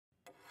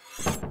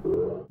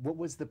What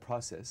was the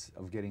process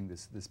of getting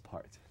this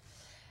part?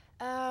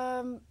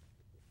 I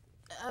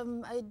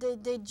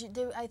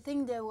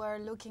think they were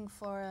looking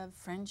for a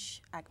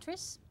French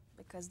actress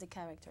because the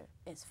character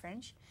is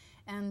French,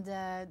 and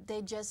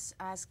they just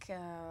asked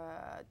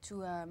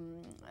to a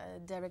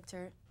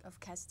director of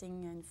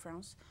casting in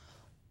France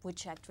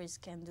which actress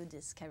can do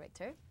this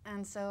character,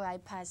 and so I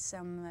passed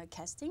some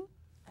casting,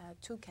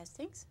 2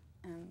 castings,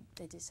 and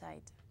they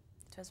decided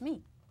it was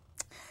me.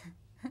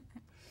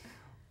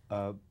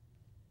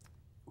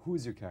 Who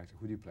is your character?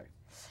 Who do you play?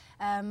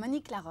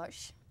 Monique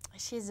Laroche.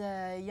 She's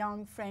a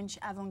young French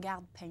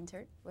avant-garde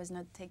painter who was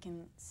not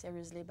taken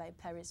seriously by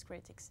Paris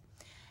critics.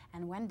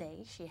 And one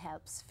day she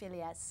helps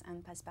Phileas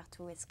and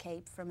Passepartout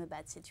escape from a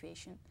bad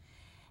situation.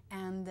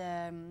 And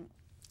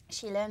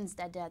she learns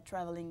that they are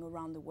traveling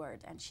around the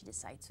world, and she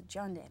decides to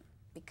join them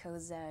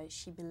because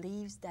she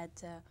believes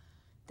that,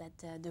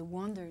 the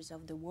wonders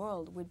of the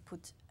world will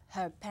put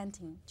her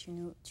painting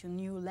to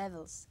new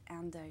levels,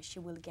 and she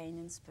will gain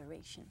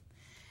inspiration.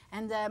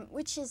 And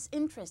which is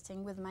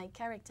interesting with my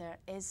character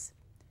is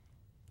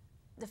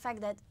the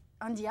fact that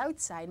on the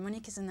outside,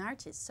 Monique is an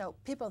artist, so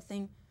people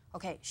think,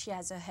 okay, she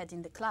has her head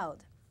in the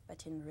cloud,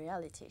 but in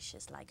reality,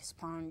 she's like a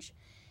sponge.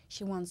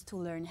 She wants to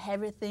learn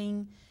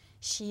everything.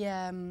 She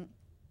can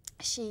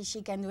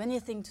do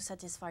anything to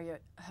satisfy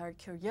her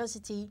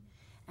curiosity,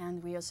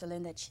 and we also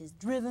learn that she's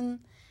driven.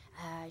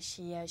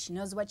 She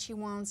knows what she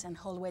wants and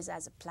always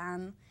has a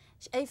plan.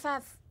 If I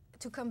have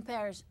to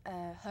compare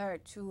her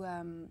to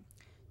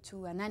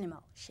an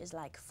animal, she's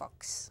like a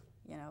fox,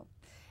 you know.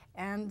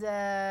 And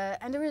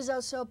there is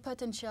also a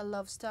potential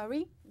love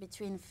story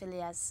between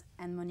Phileas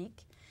and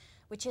Monique,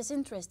 which is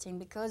interesting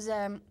because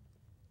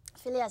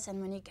Phileas and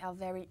Monique are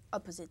very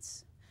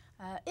opposites.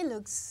 It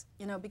looks,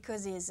 you know,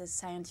 because he is a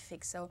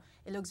scientific, so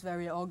it looks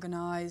very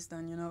organized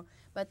and, you know,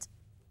 but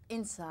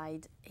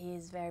inside he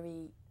is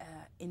very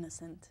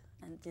innocent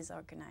and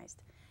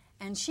disorganized.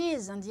 And she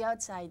is, on the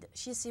outside,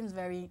 she seems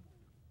very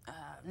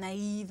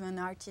naive and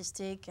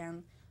artistic,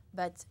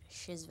 but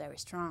she's very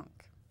strong.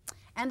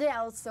 And they are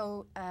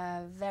also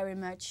very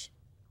much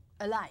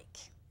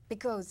alike,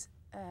 because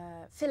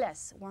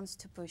Phileas wants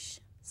to push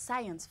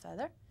science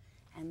further,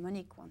 and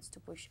Monique wants to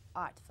push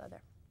art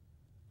further.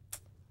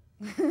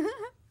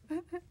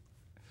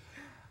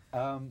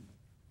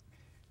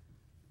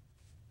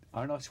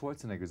 Arnold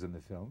Schwarzenegger's in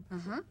the film.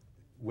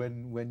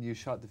 When you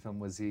shot the film,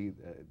 was he?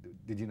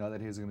 Did you know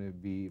that he was going to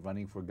be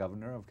running for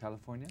governor of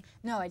California?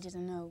 No, I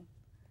didn't know.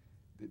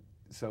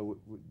 So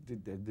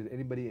did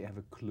anybody have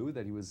a clue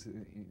that he was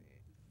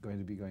going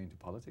to be going into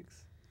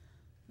politics?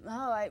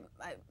 No,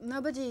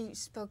 nobody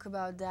spoke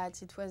about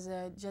that. It was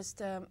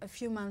just a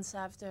few months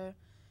after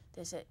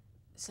they said,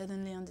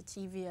 suddenly on the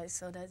TV I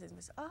saw that, it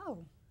was,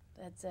 oh,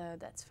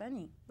 that's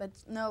funny. But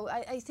no,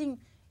 I think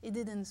he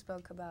didn't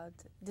speak about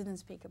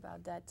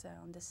that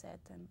on the set,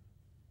 and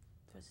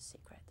it was a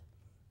secret.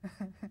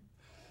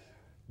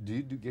 Do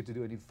you get to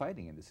do any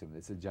fighting in this film?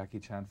 It's a Jackie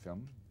Chan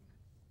film.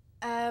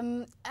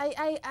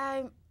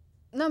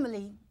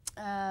 Normally,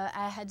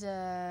 I had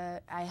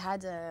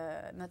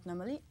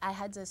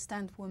a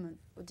stunt woman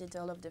who did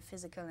all of the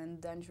physical and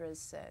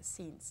dangerous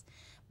scenes.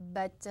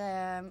 But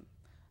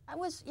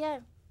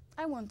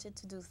I wanted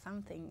to do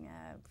something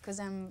because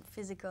I'm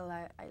physical.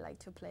 I like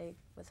to play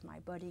with my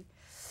body,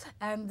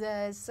 and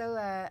so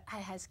I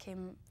asked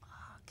him,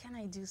 oh, "Can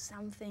I do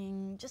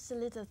something? Just a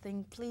little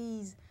thing,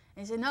 please?"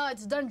 And he said, "No,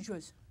 it's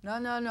dangerous. No,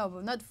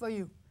 not for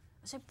you."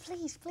 I said,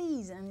 "Please,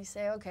 please," and he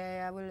said,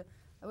 "Okay, I will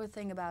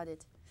think about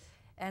it."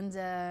 And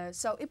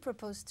so he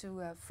proposed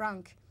to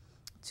Frank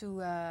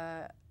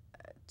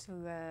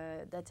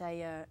that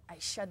I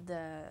shot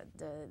the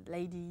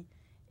lady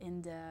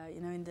in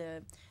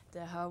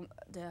the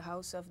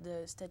house of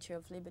the Statue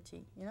of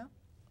Liberty. You know,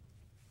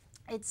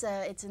 it's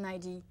an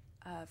idea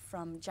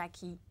from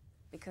Jackie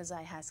because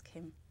I asked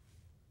him.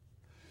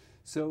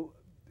 So,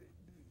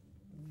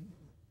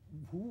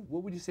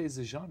 what would you say is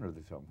the genre of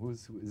the film? Who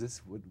is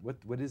this?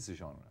 What is the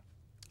genre?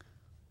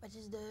 What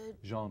is the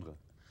genre?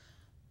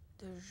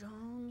 The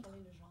genre.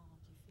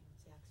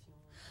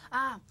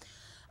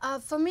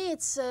 For me,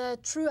 it's a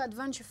true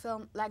adventure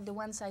film like the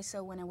ones I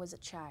saw when I was a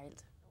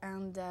child.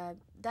 And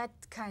that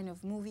kind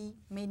of movie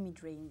made me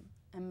dream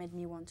and made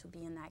me want to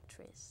be an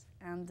actress.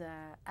 And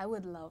I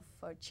would love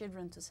for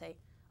children to say,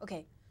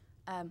 okay,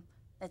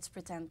 let's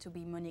pretend to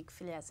be Monique,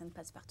 Phileas, and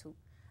Passepartout.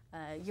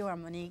 You are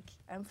Monique,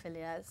 I'm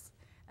Phileas,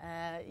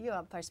 you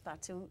are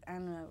Passepartout,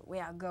 and we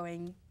are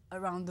going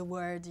around the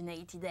world in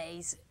 80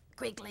 days.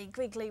 Quickly,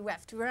 we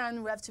have to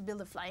run, we have to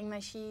build a flying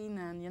machine,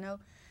 and you know.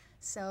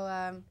 So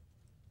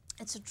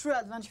it's a true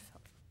adventure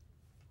film,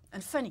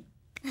 and funny.